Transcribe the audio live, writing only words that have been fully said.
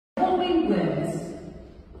following words.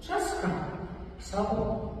 Transcribe. So,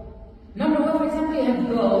 number one, for example, you have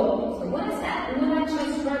go. So what is that? When I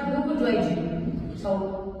transcribe go, what do I do?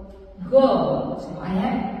 So, go. So I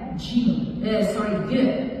have G. G.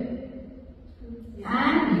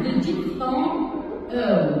 And the diphthong O.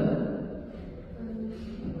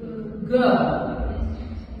 Go.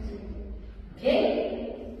 Okay?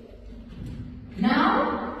 Now,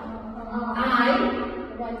 I.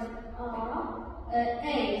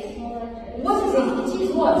 What is it? It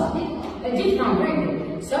is what? A diphthong, very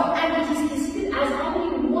good. So, and it is considered as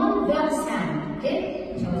only one vowel sound. Okay?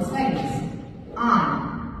 So it's like this. I.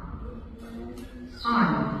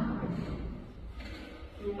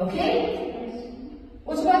 Okay?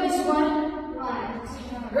 What about this one?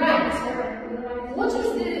 Right. What is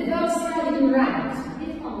the vowel sound in right?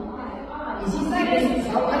 This is like this.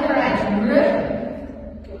 So on the right, R.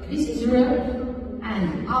 This is R.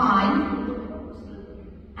 And I.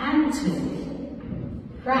 And two.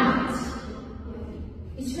 Right.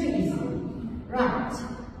 It's very easy. Right.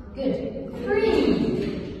 Good. Three.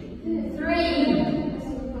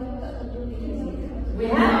 We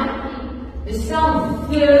have the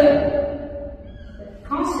sound the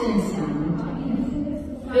consonant sound.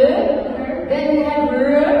 Then we have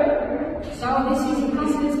R. So this is a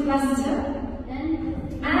consonant cluster.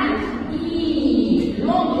 And E.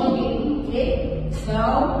 Long. Okay. So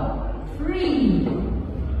 3.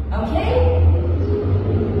 Okay?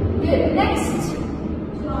 Good. Next.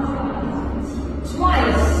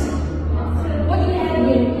 Twice. What do you have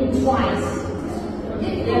here in twice?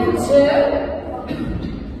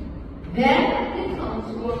 Then,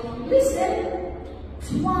 listen.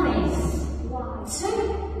 Twice.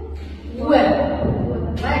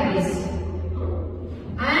 Like this.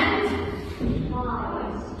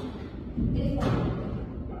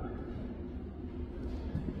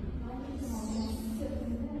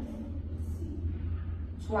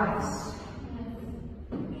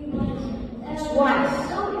 And twice.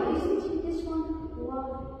 So isn't this one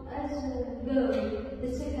as the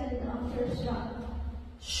second after schwa?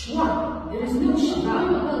 Schwa. There is no schwa.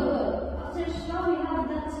 After schwa we have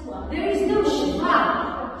that one. There is no schwa.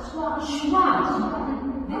 Schwa.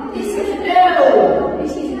 This is O.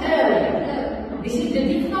 This is O. This is the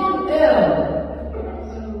diphthong O.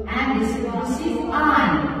 And this is I.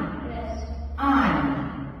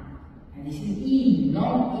 And this is E,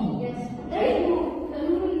 long E. Yes. There is no.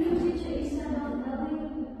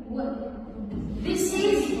 This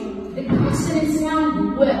is the consonant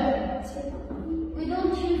sound W. We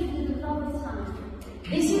don't use the vowel sound.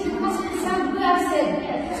 This is the consonant sound W. I said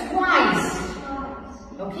yes. Twice.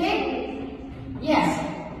 Okay? Yes.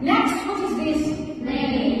 Next, what is this?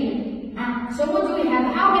 Name. So what do we have?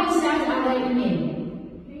 How many sounds are there in name?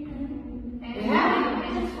 We have?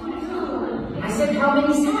 I said how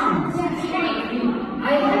many sounds? I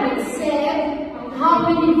haven't said how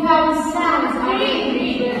many vowel sounds are there.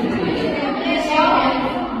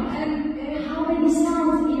 How many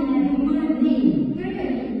sounds in the word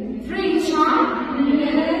name? 3 charm, and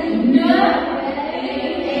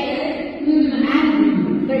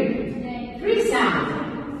 3 sounds.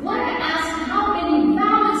 When I ask how many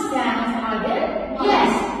vowel sounds are there?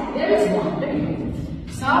 Yes, there is one.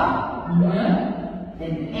 So,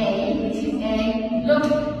 then A, this is A, look. So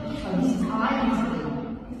this is I, this is A.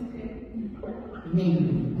 Name.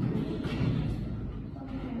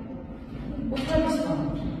 What is this one?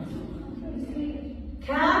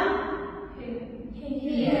 Come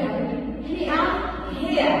here. Come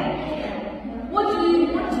here. What do you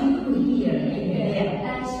do here? Here.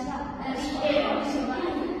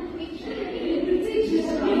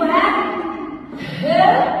 You have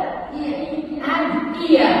her and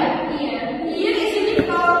ear. Ear is a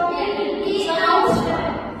difficult sound.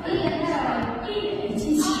 It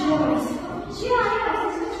is yours. She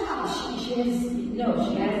has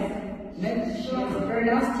a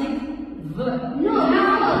pronounced V.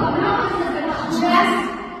 Just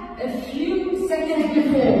a few seconds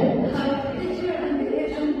before.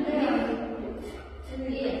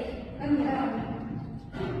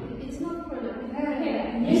 It's not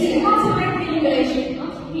pronounced. This is not correct English.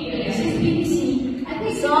 This is BBC.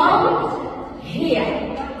 So, here.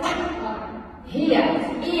 Here,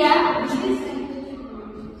 which is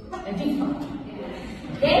a different.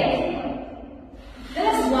 Okay? The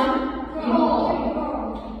last one.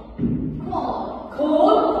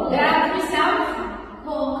 Call. There are 3 sounds.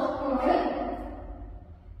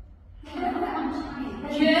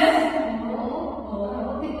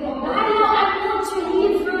 I'm not to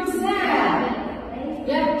hear from Sam.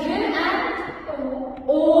 You have K and O.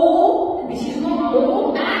 This is not O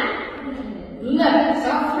and L.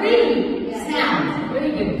 So 3 sounds.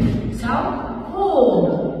 Very good.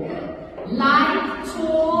 whole. Like,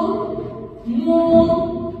 tall,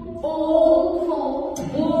 more, all,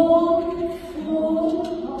 whole,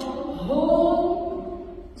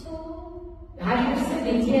 I have said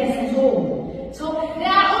it, yes, tall. So they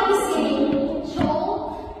are all the same.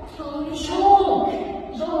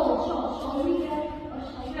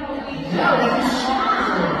 No, that's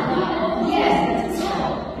shall. Yes, that's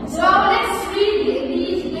shall. So let's read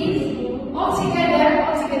these, please. All together,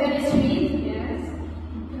 let's read. Yes.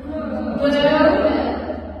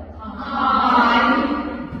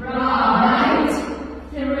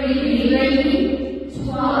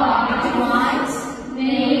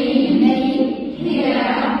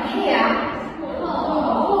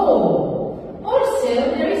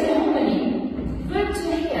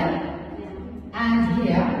 And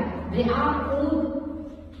here, they are all,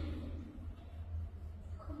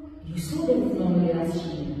 you saw them normally last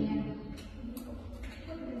year.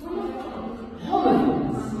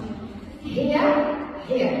 Homophones. Here.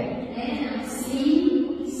 See.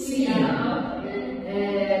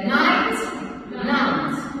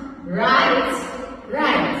 Night,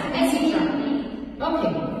 right, etc.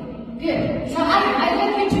 Okay, good. So I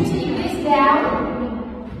want you to take this down.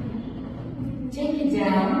 Take it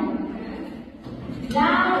down.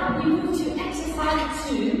 Now we move to exercise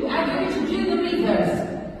 2. I'm going to do the reverse.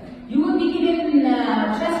 You will be given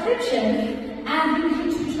transcription and you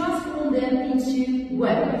need to transform them into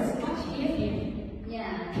words.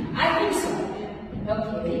 Yeah. I think so.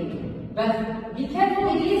 Okay. But be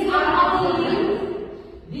careful, these are only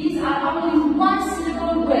one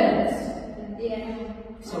syllable words. Yeah.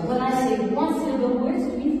 So when I say one syllable words,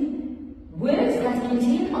 it means words that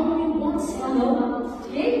contain only one syllable.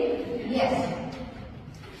 Okay? Yes.